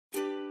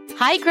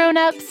Hi,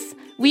 grown-ups!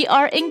 We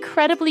are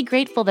incredibly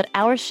grateful that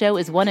our show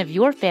is one of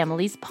your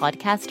family's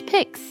podcast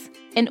picks.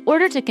 In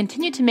order to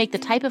continue to make the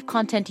type of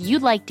content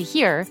you'd like to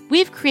hear,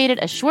 we've created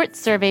a short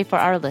survey for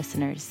our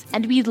listeners,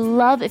 and we'd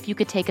love if you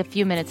could take a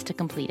few minutes to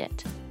complete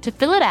it. To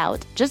fill it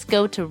out, just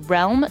go to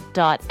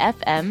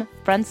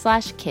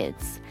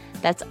realm.fm/kids.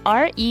 That's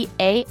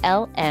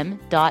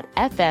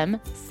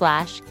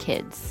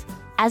realm.fm/kids.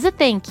 As a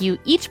thank you,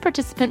 each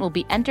participant will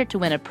be entered to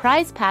win a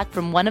prize pack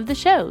from one of the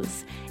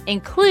shows,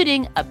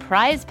 including a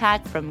prize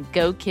pack from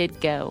Go Kid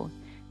Go.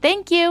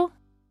 Thank you!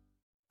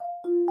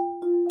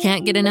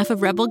 Can't get enough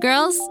of Rebel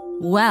Girls?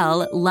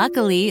 Well,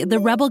 luckily, the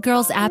Rebel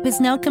Girls app is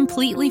now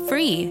completely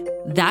free.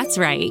 That's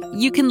right.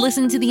 You can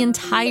listen to the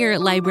entire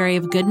library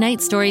of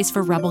goodnight stories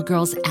for Rebel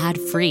Girls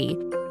ad-free.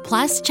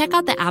 Plus, check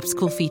out the app's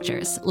cool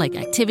features like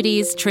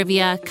activities,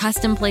 trivia,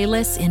 custom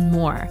playlists, and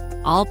more.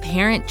 All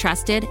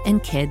parent-trusted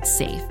and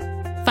kids-safe.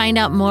 Find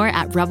out more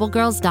at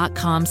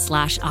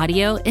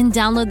rebelgirls.com/audio and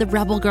download the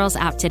Rebel Girls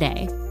app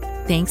today.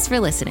 Thanks for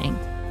listening.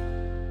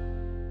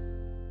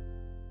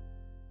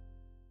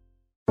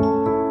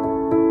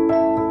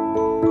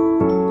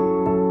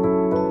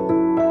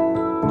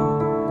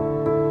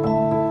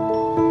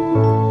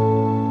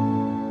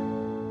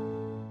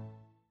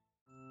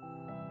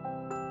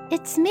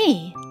 It's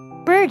me,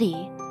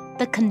 Birdie,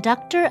 the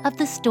conductor of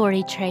the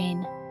story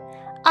train.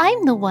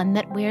 I'm the one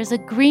that wears a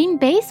green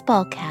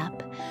baseball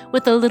cap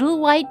with a little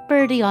white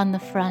birdie on the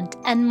front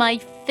and my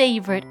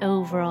favorite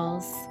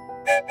overalls.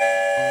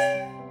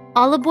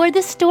 All aboard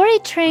the story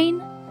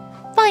train.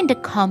 Find a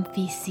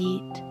comfy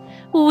seat.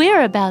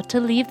 We're about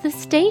to leave the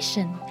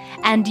station,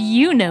 and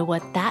you know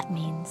what that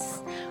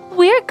means.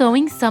 We're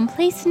going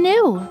someplace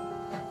new.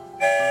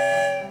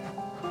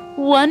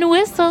 One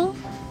whistle.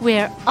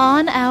 We're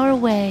on our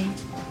way.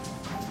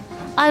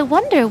 I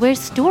wonder where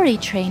Story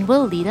Train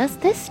will lead us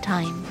this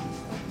time.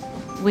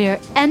 We're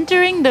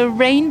entering the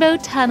Rainbow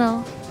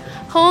Tunnel.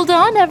 Hold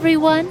on,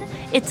 everyone.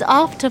 It's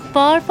off to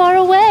far, far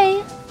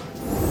away.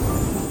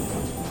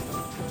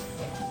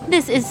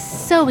 This is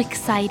so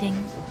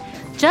exciting.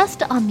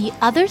 Just on the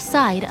other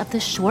side of the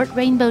short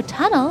Rainbow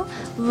Tunnel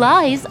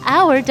lies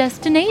our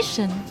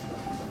destination.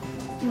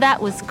 That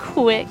was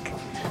quick.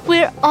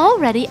 We're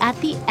already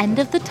at the end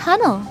of the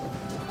tunnel.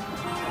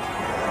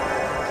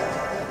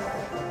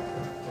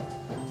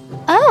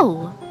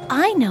 Oh,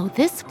 I know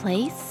this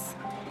place.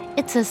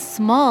 It's a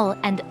small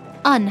and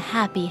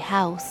unhappy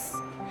house.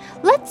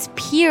 Let's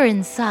peer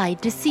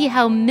inside to see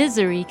how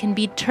misery can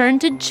be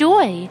turned to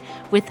joy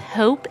with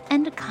hope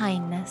and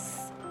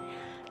kindness.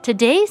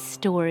 Today's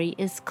story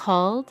is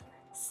called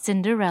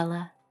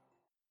Cinderella.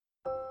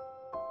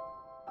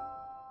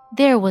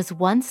 There was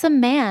once a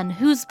man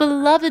whose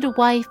beloved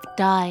wife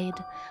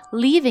died,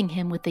 leaving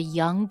him with a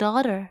young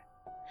daughter.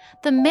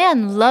 The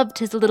man loved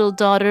his little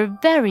daughter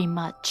very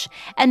much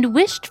and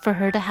wished for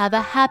her to have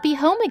a happy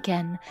home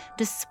again,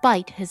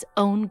 despite his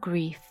own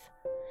grief.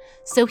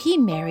 So he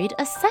married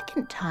a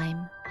second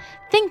time,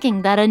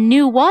 thinking that a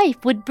new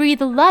wife would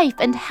breathe life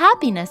and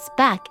happiness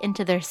back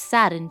into their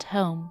saddened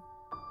home.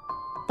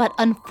 But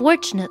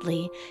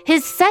unfortunately,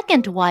 his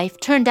second wife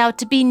turned out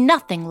to be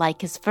nothing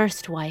like his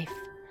first wife.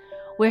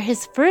 Where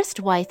his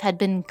first wife had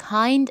been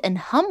kind and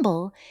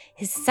humble,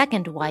 his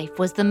second wife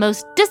was the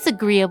most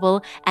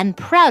disagreeable and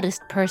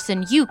proudest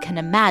person you can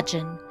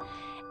imagine.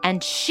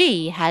 And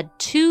she had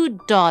 2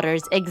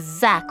 daughters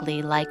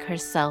exactly like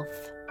herself.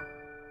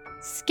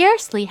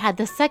 Scarcely had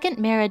the second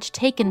marriage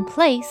taken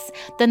place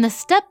than the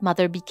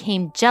stepmother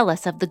became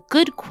jealous of the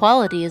good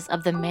qualities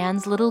of the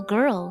man's little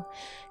girl,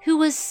 who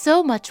was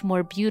so much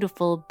more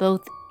beautiful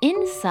both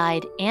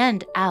inside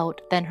and out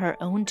than her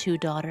own 2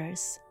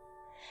 daughters.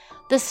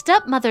 The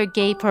stepmother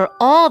gave her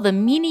all the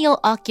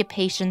menial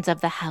occupations of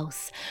the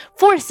house,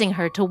 forcing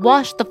her to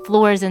wash the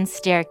floors and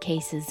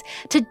staircases,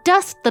 to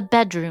dust the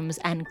bedrooms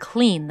and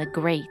clean the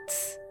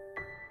grates.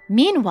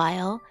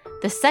 Meanwhile,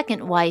 the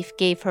second wife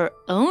gave her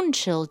own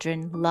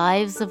children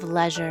lives of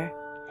leisure.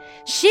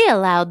 She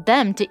allowed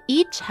them to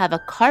each have a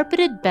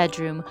carpeted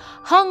bedroom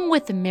hung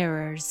with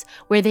mirrors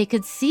where they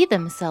could see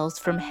themselves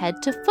from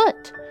head to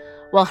foot,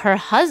 while her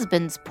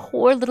husband's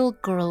poor little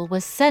girl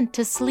was sent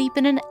to sleep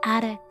in an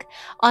attic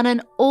on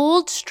an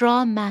old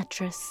straw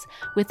mattress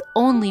with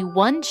only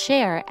 1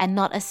 chair and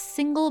not a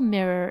single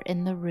mirror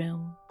in the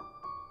room.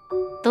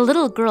 The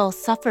little girl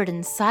suffered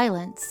in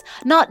silence,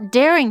 not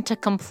daring to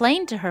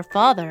complain to her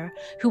father,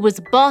 who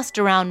was bossed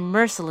around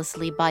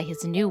mercilessly by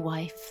his new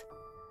wife.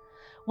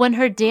 When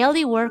her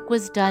daily work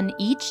was done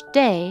each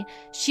day,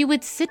 she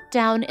would sit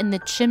down in the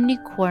chimney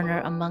corner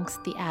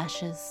amongst the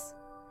ashes.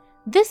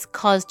 This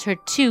caused her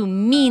 2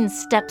 mean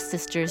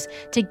stepsisters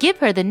to give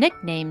her the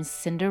nickname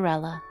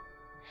Cinderella.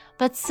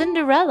 But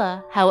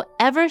Cinderella,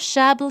 however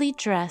shabbily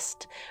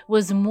dressed,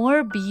 was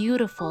more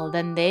beautiful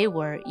than they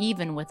were,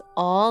 even with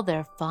all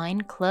their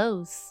fine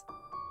clothes.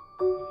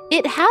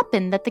 It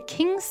happened that the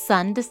king's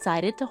son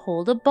decided to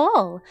hold a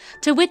ball,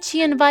 to which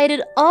he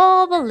invited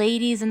all the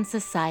ladies in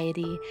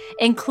society,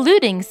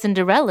 including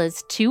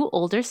Cinderella's 2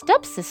 older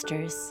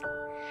stepsisters.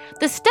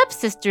 The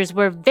stepsisters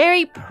were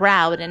very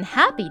proud and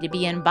happy to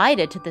be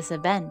invited to this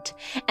event,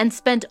 and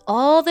spent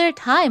all their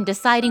time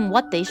deciding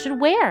what they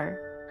should wear.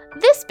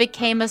 This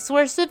became a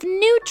source of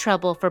new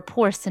trouble for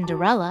poor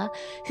Cinderella,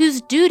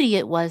 whose duty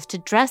it was to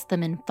dress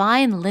them in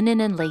fine linen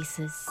and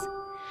laces.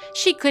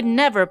 She could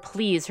never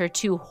please her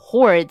two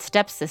horrid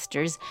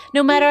stepsisters,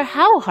 no matter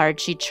how hard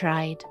she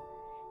tried.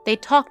 They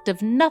talked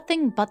of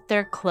nothing but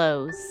their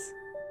clothes.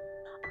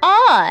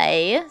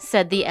 "I,"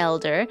 said the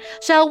elder,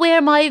 "shall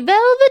wear my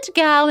velvet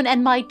gown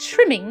and my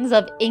trimmings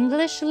of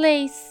English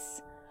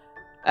lace."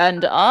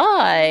 "And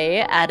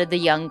I," added the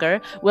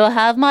younger, "will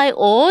have my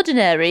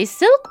ordinary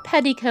silk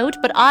petticoat,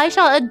 but I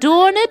shall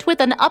adorn it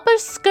with an upper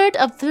skirt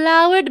of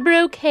flowered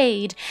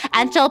brocade,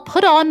 and shall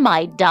put on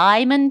my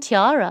diamond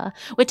tiara,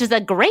 which is a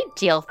great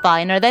deal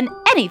finer than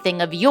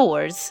anything of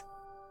yours."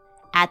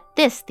 At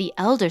this, the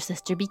elder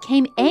sister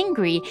became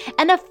angry,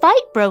 and a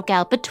fight broke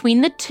out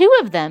between the two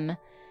of them.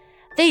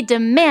 They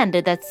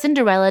demanded that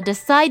Cinderella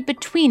decide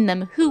between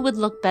them who would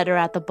look better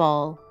at the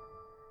ball.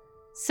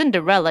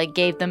 Cinderella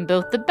gave them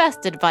both the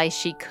best advice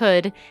she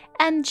could,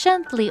 and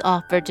gently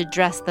offered to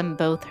dress them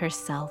both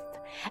herself,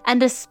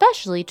 and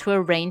especially to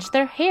arrange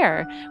their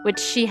hair, which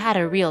she had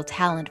a real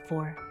talent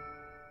for.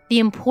 The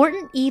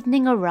important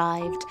evening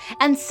arrived,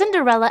 and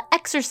Cinderella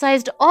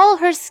exercised all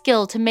her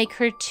skill to make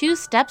her two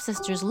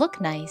stepsisters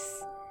look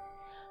nice.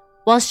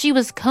 While she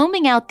was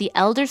combing out the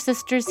elder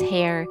sister's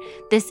hair,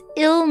 this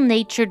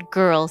ill-natured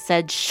girl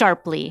said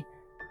sharply,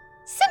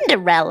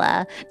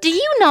 "Cinderella, do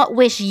you not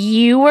wish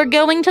you were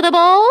going to the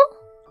ball?"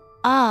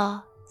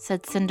 "Ah,"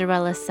 said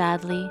Cinderella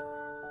sadly,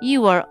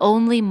 "you are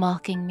only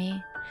mocking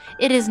me.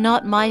 It is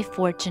not my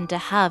fortune to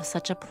have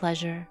such a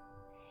pleasure."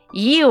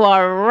 "You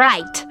are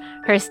right,"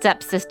 her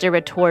stepsister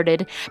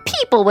retorted.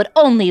 "People would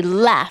only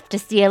laugh to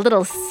see a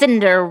little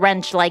cinder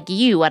wrench like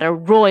you at a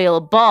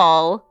royal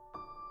ball."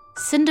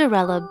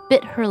 Cinderella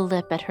bit her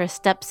lip at her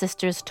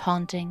stepsister's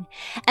taunting,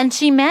 and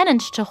she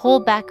managed to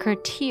hold back her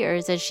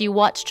tears as she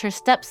watched her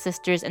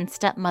stepsisters and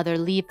stepmother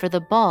leave for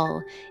the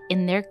ball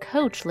in their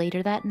coach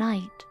later that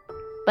night.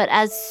 But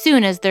as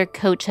soon as their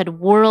coach had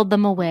whirled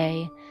them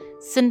away,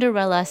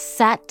 Cinderella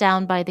sat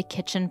down by the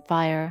kitchen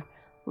fire,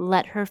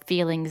 let her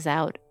feelings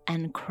out,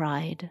 and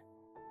cried.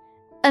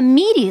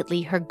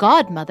 Immediately her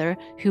godmother,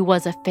 who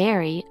was a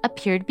fairy,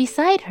 appeared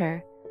beside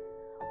her.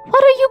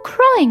 "What are you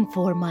crying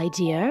for, my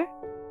dear?"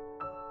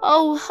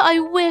 "Oh, I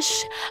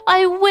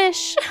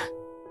wish.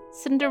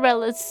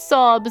 Cinderella's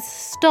sobs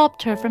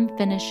stopped her from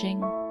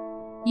finishing.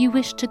 "You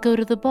wish to go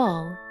to the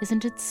ball,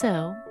 isn't it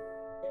so?"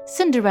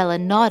 Cinderella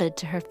nodded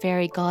to her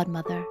fairy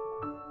godmother.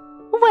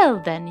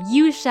 "Well then,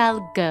 you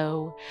shall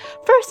go.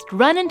 First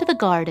run into the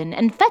garden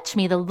and fetch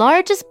me the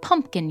largest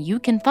pumpkin you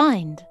can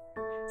find."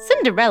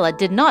 Cinderella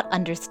did not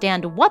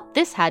understand what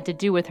this had to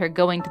do with her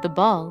going to the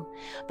ball,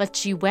 but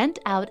she went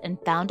out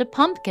and found a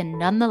pumpkin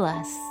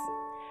nonetheless.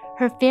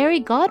 Her fairy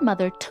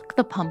godmother took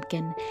the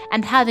pumpkin,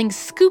 and having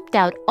scooped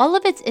out all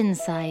of its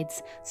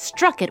insides,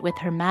 struck it with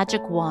her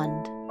magic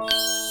wand.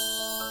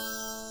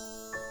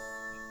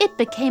 It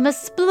became a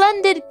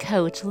splendid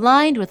coach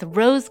lined with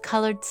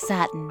rose-colored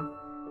satin.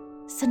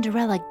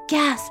 Cinderella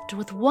gasped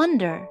with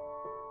wonder.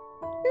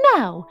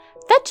 "Now,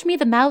 fetch me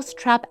the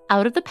mousetrap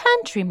out of the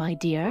pantry, my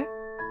dear."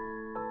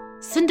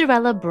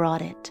 Cinderella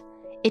brought it.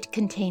 It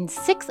contained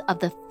 6 of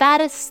the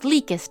fattest,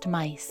 sleekest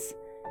mice.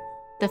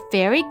 The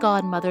fairy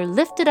godmother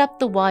lifted up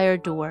the wire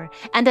door,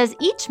 and as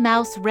each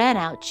mouse ran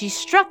out, she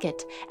struck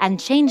it and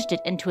changed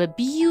it into a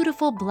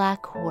beautiful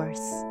black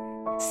horse.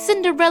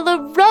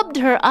 Cinderella rubbed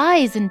her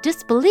eyes in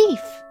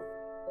disbelief.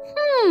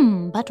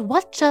 But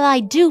what shall I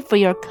do for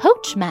your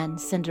coachman,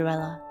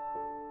 Cinderella?"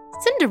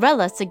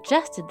 Cinderella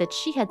suggested that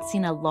she had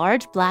seen a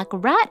large black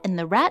rat in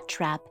the rat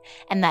trap,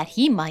 and that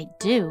he might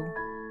do.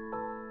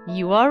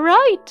 "You are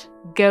right.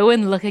 Go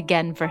and look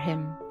again for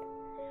him."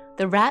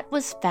 The rat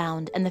was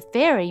found, and the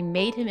fairy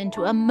made him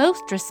into a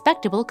most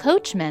respectable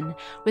coachman,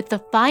 with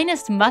the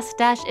finest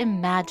mustache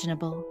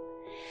imaginable.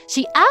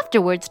 She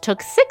afterwards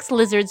took 6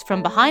 lizards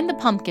from behind the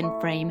pumpkin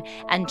frame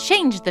and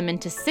changed them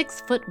into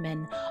 6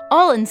 footmen,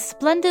 all in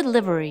splendid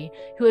livery,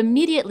 who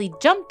immediately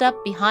jumped up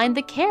behind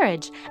the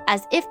carriage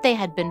as if they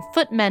had been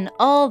footmen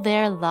all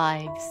their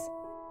lives.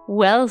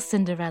 "Well,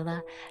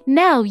 Cinderella,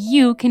 now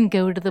you can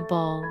go to the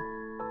ball."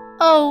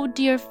 "Oh,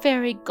 dear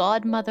fairy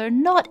godmother,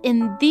 not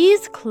in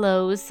these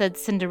clothes," said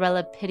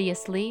Cinderella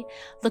piteously,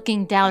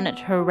 looking down at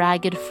her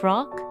ragged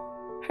frock.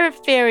 Her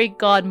fairy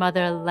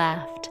godmother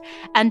laughed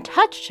and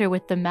touched her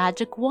with the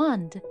magic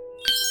wand.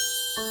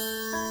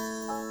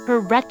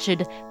 Her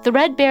wretched,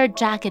 threadbare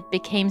jacket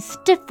became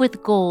stiff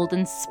with gold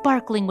and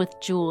sparkling with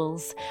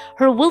jewels.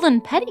 Her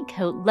woolen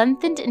petticoat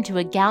lengthened into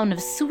a gown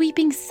of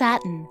sweeping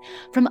satin,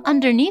 from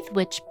underneath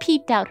which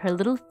peeped out her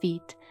little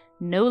feet,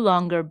 no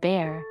longer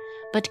bare,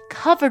 but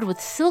covered with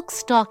silk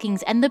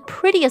stockings and the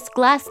prettiest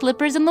glass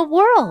slippers in the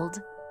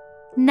world.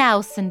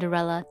 "Now,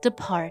 Cinderella,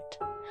 depart.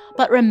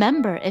 But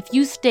remember, if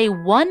you stay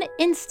 1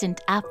 instant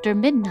after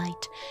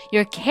midnight,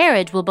 your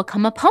carriage will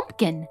become a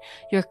pumpkin,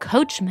 your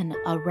coachman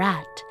a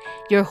rat,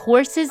 your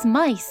horses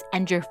mice,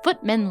 and your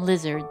footmen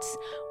lizards,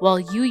 while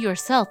you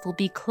yourself will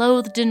be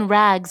clothed in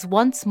rags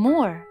once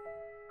more."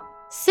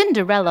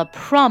 Cinderella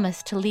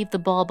promised to leave the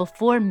ball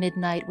before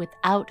midnight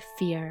without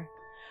fear.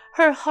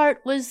 Her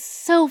heart was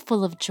so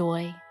full of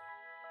joy.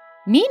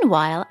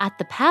 Meanwhile, at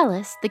the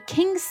palace, the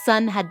king's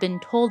son had been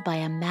told by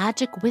a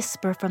magic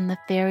whisper from the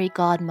fairy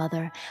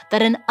godmother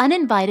that an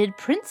uninvited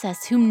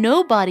princess whom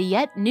nobody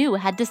yet knew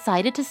had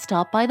decided to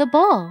stop by the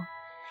ball.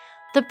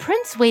 The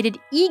prince waited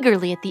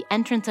eagerly at the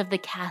entrance of the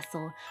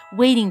castle,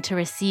 waiting to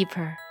receive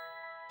her.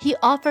 He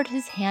offered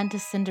his hand to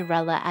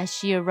Cinderella as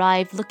she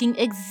arrived looking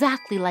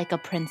exactly like a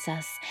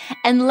princess,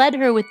 and led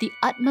her with the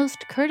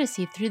utmost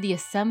courtesy through the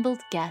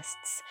assembled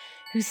guests,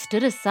 who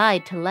stood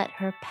aside to let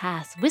her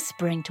pass,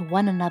 whispering to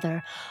one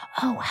another,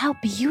 "Oh, how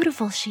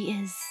beautiful she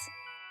is!"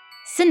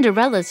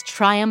 Cinderella's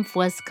triumph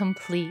was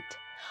complete.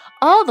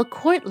 All the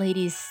court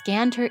ladies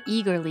scanned her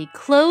eagerly,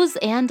 clothes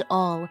and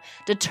all,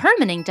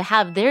 determining to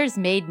have theirs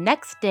made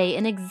next day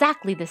in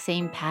exactly the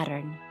same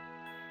pattern.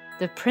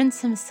 The prince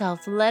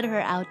himself led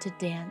her out to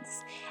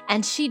dance,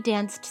 and she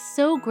danced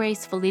so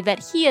gracefully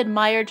that he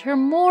admired her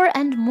more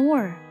and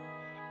more.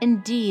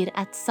 Indeed,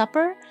 at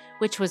supper,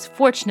 which was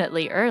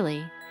fortunately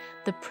early,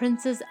 the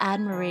prince's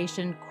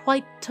admiration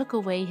quite took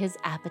away his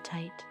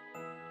appetite.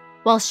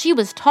 While she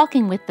was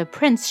talking with the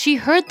prince, she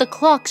heard the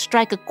clock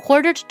strike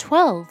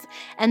 11:45,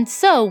 and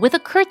so, with a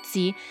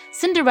curtsy,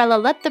 Cinderella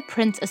let the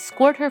prince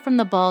escort her from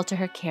the ball to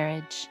her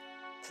carriage.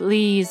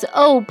 "Please,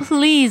 oh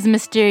please,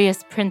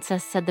 mysterious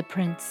princess," said the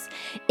prince,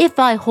 "if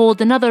I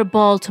hold another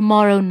ball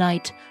tomorrow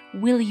night,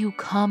 will you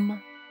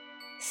come?"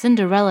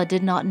 Cinderella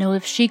did not know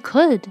if she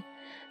could,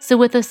 so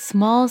with a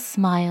small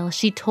smile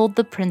she told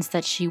the prince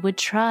that she would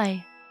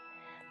try.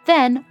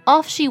 Then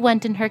off she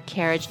went in her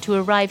carriage to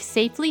arrive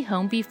safely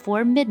home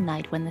before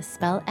midnight when the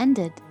spell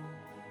ended.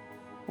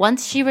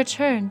 Once she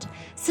returned,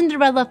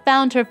 Cinderella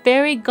found her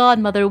fairy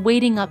godmother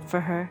waiting up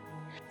for her.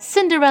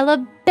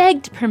 Cinderella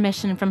begged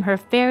permission from her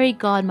fairy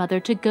godmother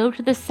to go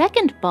to the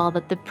second ball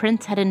that the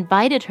prince had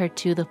invited her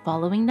to the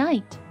following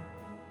night.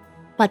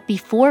 But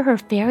before her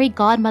fairy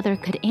godmother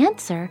could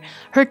answer,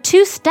 her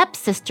 2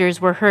 stepsisters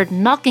were heard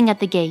knocking at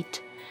the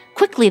gate.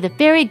 Quickly, the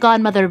fairy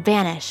godmother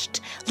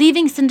vanished,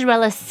 leaving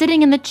Cinderella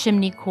sitting in the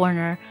chimney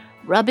corner,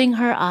 rubbing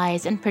her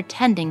eyes and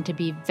pretending to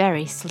be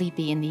very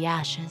sleepy in the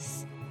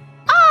ashes.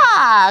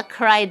 "Ah!"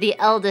 cried the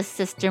eldest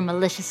sister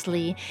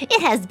maliciously,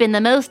 "it has been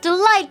the most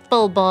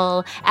delightful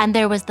ball, and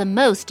there was the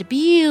most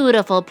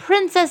beautiful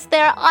princess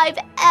there I've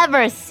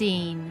ever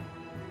seen."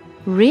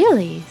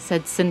 "Really?"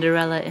 said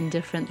Cinderella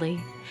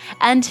indifferently.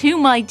 "And who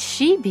might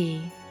she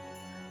be?"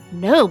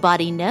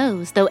 "Nobody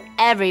knows, though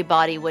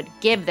everybody would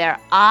give their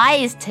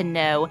eyes to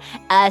know,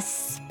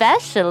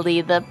 especially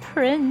the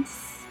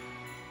prince."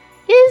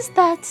 "Is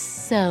that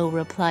so?"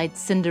 replied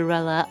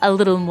Cinderella, a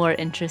little more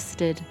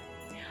interested.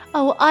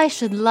 "Oh, I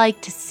should like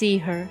to see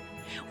her.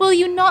 Will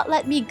you not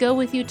let me go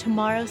with you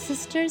tomorrow,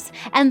 sisters,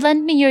 and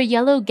lend me your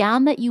yellow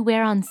gown that you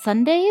wear on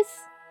Sundays?"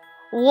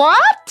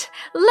 "What?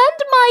 Lend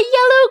my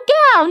yellow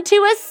gown to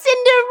a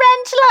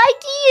Cinderwench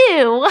like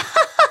you?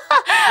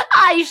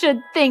 I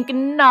should think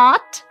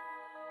not."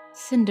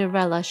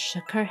 Cinderella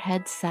shook her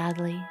head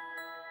sadly.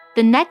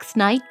 The next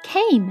night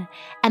came,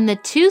 and the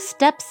 2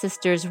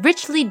 stepsisters,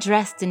 richly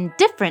dressed in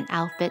different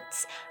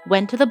outfits,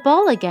 went to the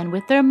ball again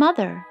with their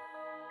mother.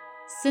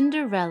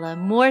 Cinderella,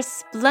 more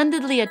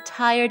splendidly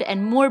attired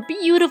and more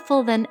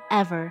beautiful than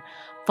ever,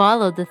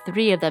 followed the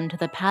 3 of them to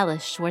the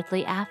palace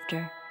shortly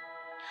after.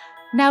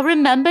 "Now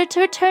remember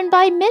to return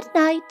by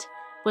midnight,"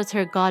 was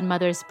her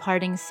godmother's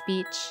parting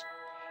speech.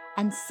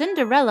 And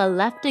Cinderella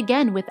left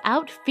again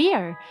without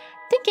fear,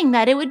 thinking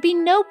that it would be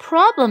no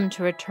problem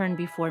to return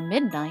before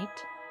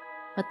midnight.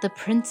 But the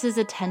prince's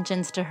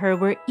attentions to her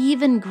were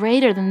even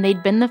greater than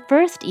they'd been the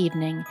first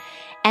evening,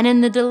 and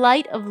in the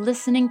delight of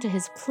listening to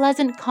his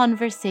pleasant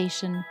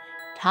conversation,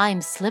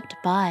 time slipped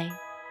by.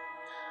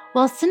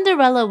 While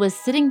Cinderella was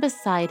sitting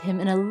beside him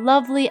in a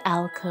lovely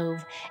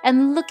alcove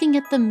and looking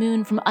at the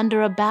moon from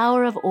under a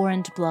bower of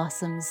orange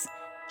blossoms,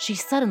 she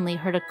suddenly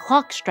heard a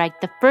clock strike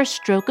the first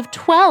stroke of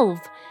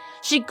 12.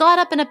 She got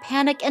up in a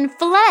panic and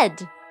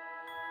fled.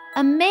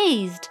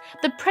 Amazed,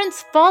 the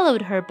prince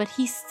followed her, but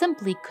he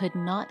simply could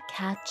not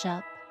catch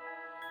up.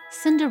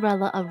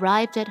 Cinderella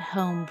arrived at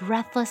home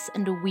breathless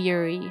and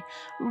weary,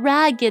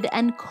 ragged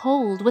and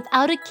cold,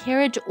 without a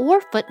carriage or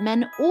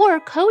footmen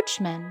or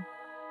coachman.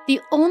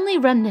 The only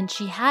remnant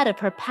she had of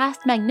her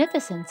past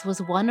magnificence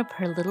was one of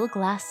her little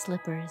glass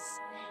slippers.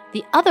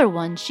 The other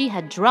one she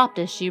had dropped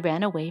as she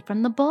ran away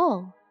from the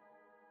ball.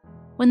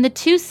 When the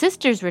 2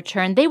 sisters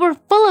returned, they were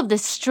full of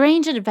this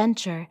strange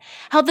adventure,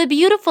 how the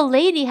beautiful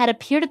lady had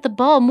appeared at the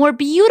ball more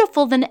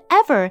beautiful than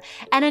ever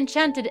and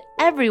enchanted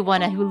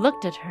everyone who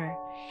looked at her,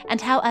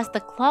 and how as the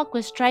clock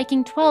was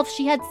striking 12,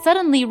 she had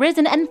suddenly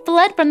risen and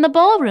fled from the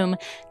ballroom,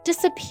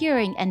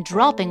 disappearing and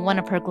dropping one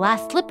of her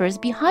glass slippers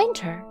behind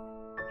her.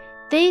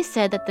 They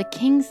said that the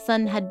king's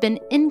son had been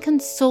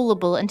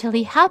inconsolable until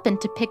he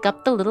happened to pick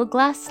up the little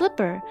glass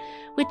slipper,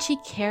 which he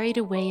carried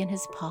away in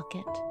his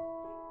pocket.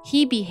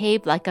 He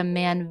behaved like a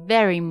man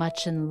very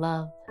much in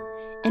love.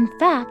 In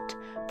fact,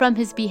 from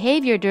his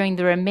behavior during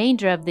the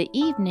remainder of the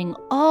evening,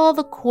 all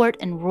the court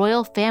and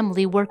royal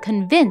family were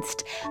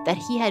convinced that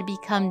he had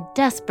become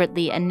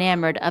desperately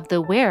enamored of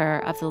the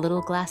wearer of the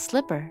little glass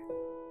slipper.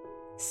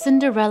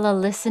 Cinderella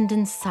listened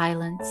in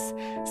silence,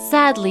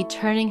 sadly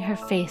turning her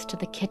face to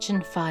the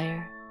kitchen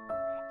fire.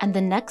 And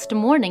the next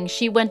morning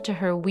she went to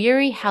her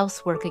weary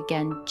housework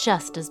again,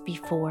 just as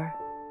before.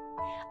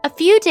 A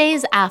few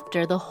days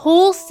after, the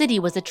whole city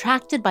was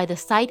attracted by the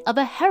sight of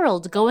a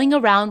herald going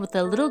around with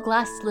a little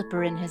glass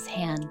slipper in his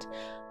hand,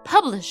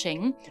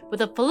 publishing,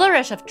 with a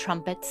flourish of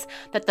trumpets,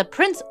 that the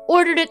prince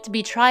ordered it to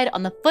be tried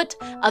on the foot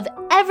of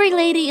every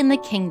lady in the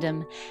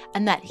kingdom,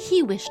 and that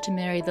he wished to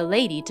marry the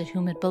lady to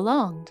whom it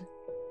belonged.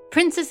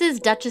 Princesses,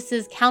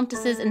 duchesses,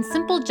 countesses, and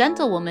simple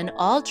gentlewomen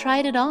all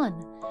tried it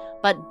on,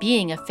 but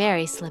being a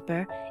fairy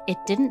slipper, it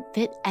didn't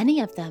fit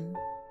any of them.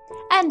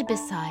 And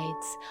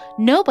besides,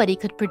 nobody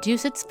could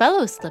produce its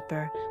fellow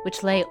slipper,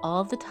 which lay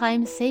all the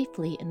time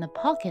safely in the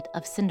pocket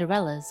of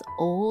Cinderella's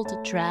old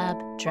drab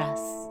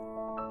dress.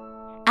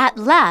 At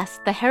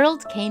last, the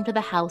herald came to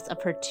the house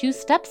of her two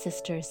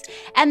stepsisters,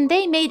 and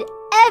they made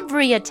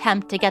every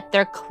attempt to get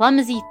their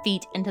clumsy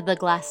feet into the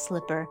glass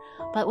slipper,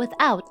 but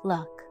without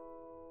luck.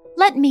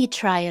 "Let me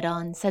try it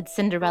on," said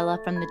Cinderella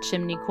from the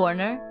chimney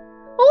corner.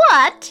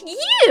 "What,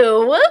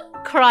 you?"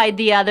 cried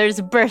the others,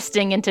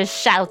 bursting into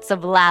shouts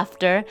of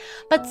laughter,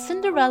 but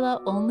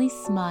Cinderella only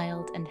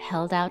smiled and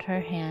held out her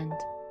hand.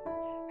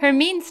 Her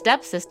mean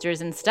stepsisters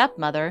and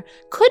stepmother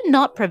could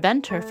not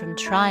prevent her from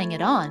trying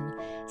it on,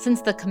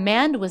 since the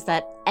command was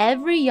that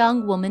every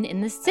young woman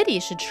in the city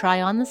should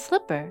try on the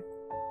slipper.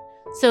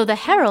 So the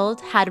herald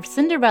had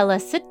Cinderella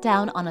sit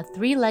down on a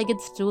three-legged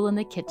stool in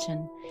the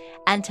kitchen,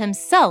 and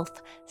himself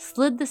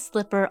slid the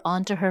slipper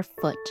onto her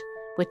foot,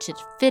 which it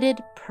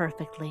fitted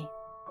perfectly.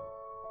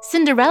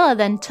 Cinderella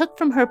then took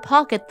from her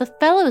pocket the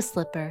fellow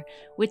slipper,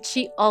 which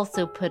she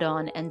also put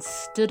on and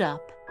stood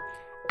up.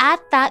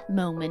 At that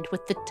moment,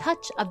 with the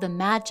touch of the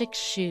magic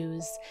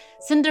shoes,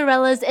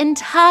 Cinderella's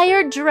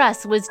entire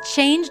dress was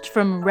changed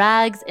from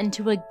rags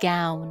into a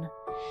gown.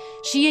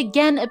 She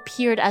again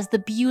appeared as the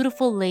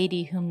beautiful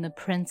lady whom the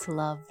prince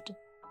loved.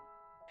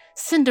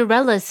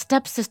 Cinderella's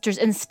stepsisters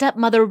and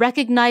stepmother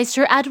recognized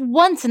her at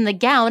once in the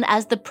gown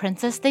as the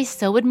princess they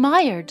so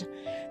admired.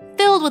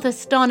 Filled with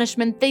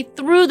astonishment, they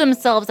threw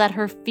themselves at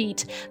her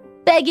feet,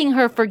 begging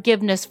her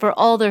forgiveness for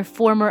all their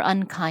former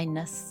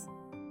unkindness.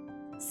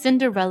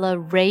 Cinderella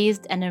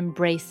raised and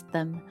embraced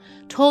them,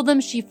 told them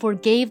she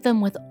forgave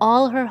them with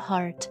all her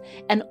heart,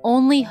 and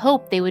only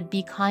hoped they would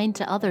be kind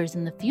to others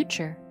in the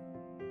future.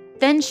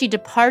 Then she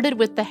departed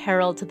with the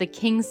herald to the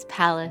king's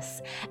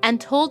palace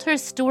and told her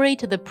story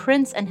to the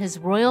prince and his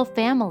royal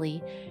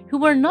family, who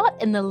were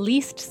not in the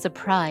least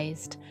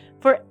surprised,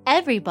 for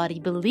everybody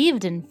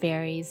believed in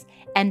fairies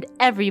and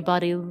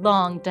everybody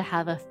longed to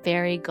have a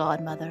fairy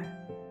godmother.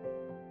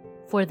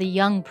 For the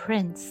young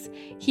prince,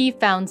 he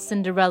found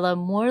Cinderella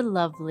more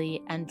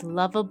lovely and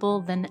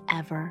lovable than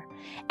ever,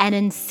 and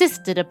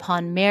insisted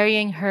upon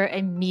marrying her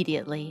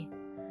immediately.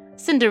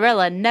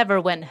 Cinderella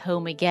never went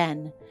home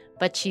again,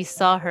 but she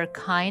saw her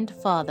kind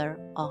father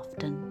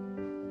often.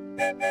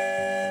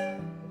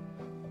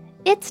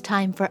 It's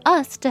time for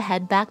us to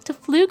head back to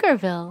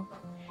Pflugerville.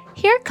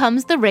 Here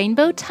comes the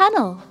Rainbow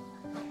Tunnel.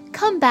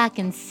 Come back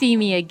and see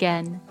me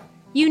again.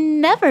 You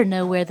never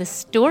know where the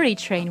story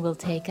train will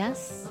take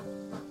us.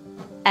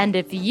 And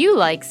if you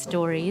like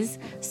stories,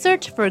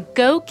 search for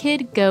Go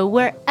Kid Go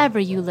wherever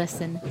you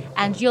listen,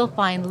 and you'll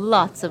find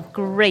lots of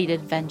great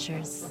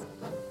adventures.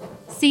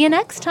 See you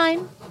next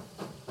time.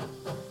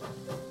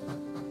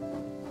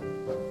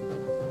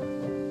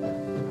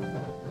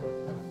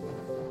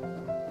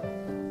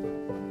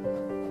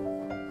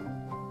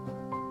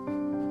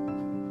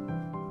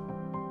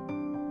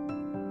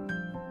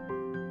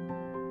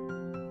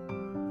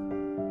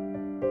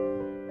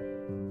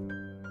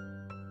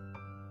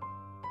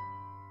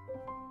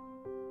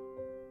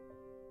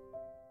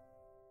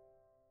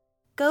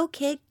 Go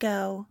Kid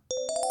Go.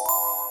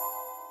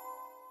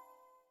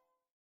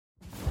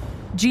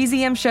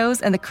 GZM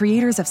Shows and the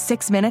creators of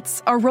 6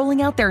 Minutes are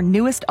rolling out their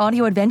newest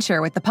audio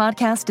adventure with the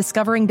podcast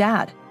Discovering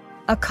Dad.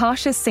 A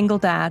cautious single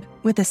dad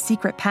with a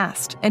secret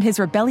past and his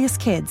rebellious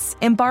kids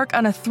embark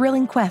on a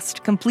thrilling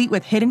quest complete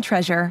with hidden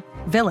treasure,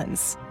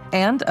 villains,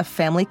 and a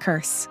family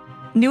curse.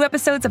 New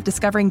episodes of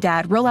Discovering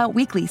Dad roll out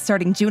weekly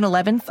starting June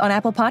 11th on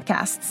Apple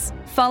Podcasts.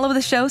 Follow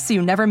the show so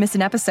you never miss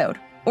an episode,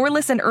 or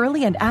listen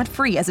early and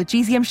ad-free as a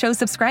GZM Shows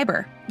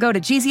subscriber. Go to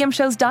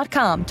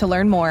gzmshows.com to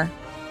learn more.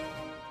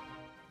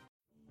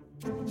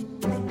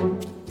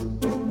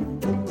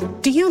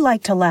 Do you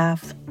like to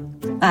laugh?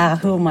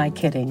 Who am I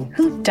kidding?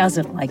 Who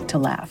doesn't like to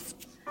laugh?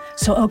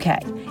 So, okay,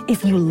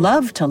 if you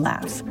love to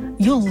laugh,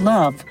 you'll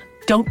love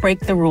Don't Break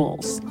the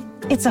Rules.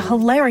 It's a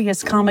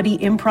hilarious comedy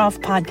improv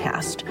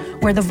podcast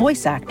where the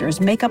voice actors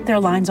make up their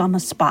lines on the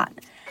spot.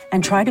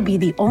 and try to be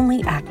the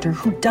only actor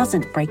who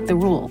doesn't break the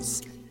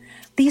rules.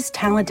 These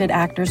talented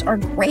actors are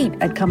great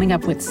at coming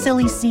up with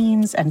silly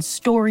scenes and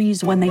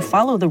stories when they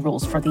follow the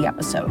rules for the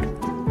episode.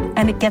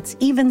 And it gets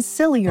even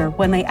sillier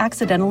when they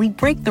accidentally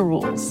break the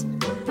rules.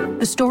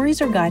 The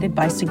stories are guided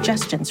by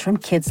suggestions from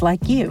kids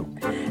like you,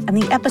 and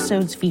the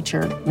episodes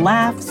feature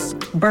laughs,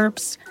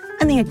 burps,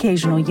 and the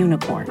occasional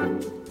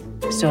unicorn.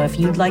 So if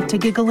you'd like to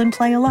giggle and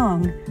play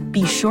along,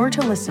 be sure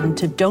to listen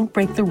to Don't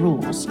Break the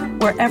Rules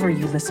wherever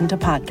you listen to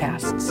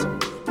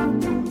podcasts.